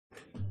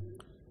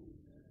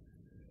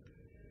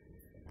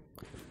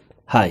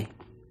Hi,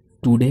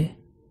 today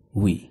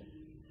we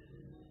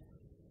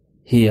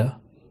here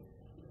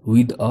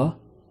with a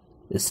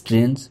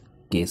strange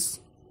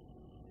case.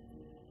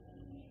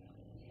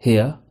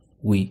 Here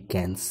we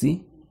can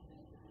see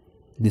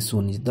this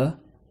one is the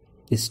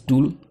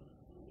stool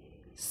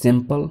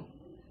sample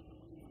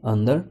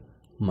under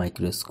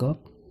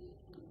microscope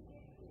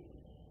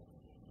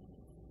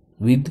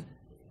with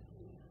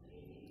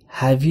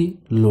heavy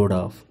load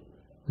of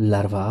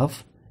larva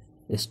of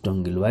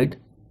Strongyloides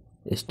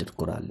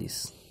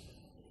stercoralis.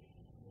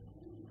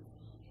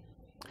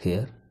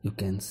 Here you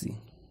can see.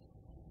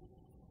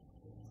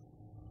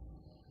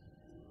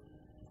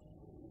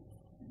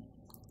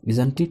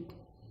 Isn't it?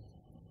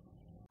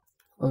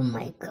 Oh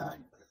my God.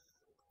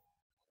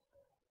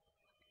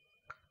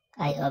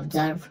 I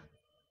observe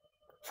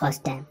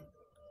first time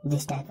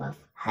this type of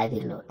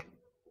heavy load.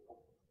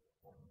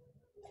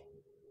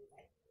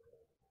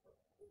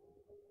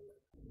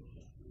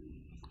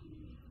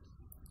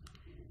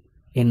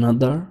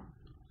 Another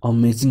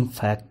amazing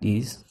fact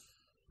is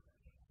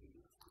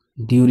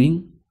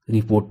during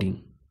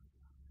reporting,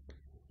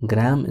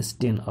 gram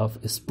stain of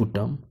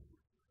sputum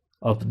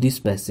of this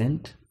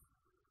patient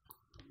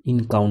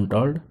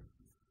encountered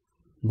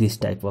this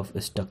type of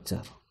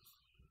structure.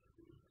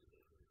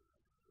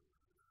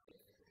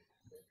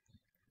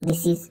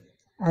 This is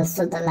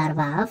also the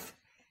larva of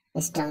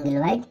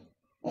Strongyloides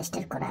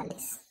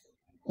stercoralis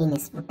in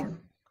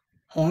sputum.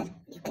 Here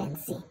you can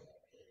see.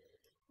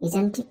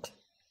 Isn't it?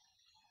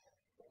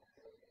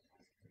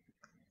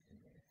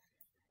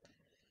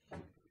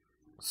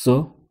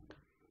 So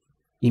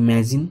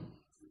imagine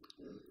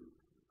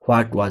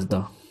what was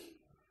the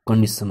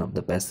condition of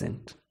the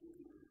patient.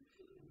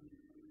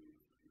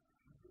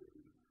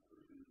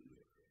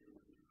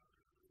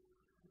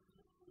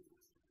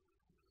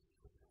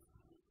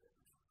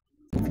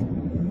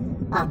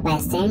 A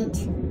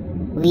patient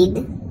with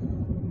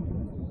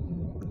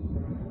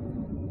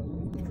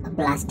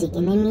aplastic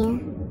anemia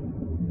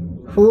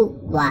who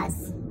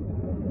was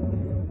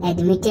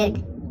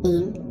admitted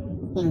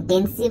in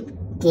intensive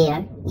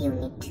care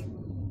unit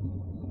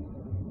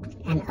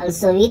and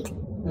also with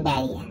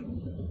diarrhea.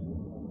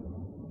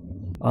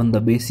 On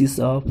the basis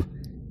of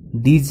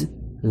these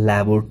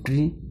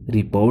laboratory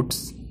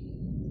reports,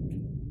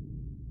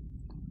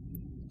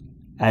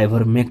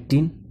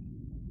 ivermectin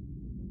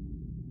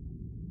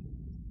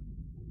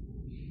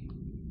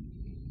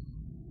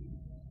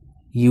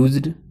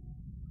used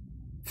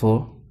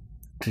for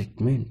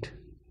treatment.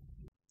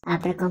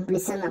 After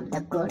completion of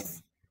the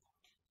course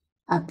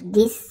of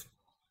this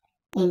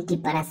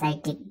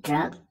antiparasitic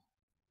drug,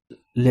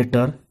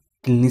 Later,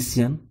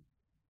 clinician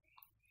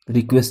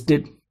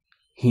requested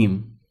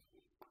him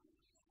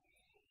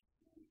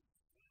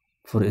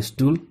for a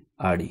stool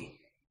RD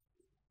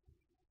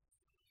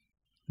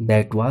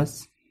that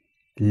was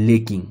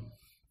lacking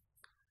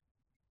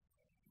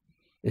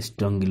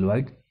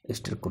Strongyloides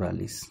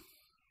stercoralis.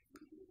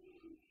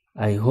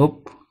 I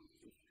hope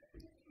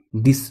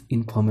this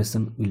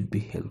information will be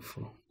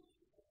helpful.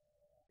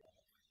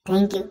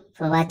 thank you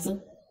for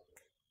watching.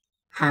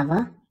 Have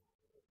a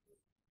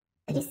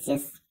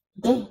precious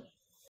day.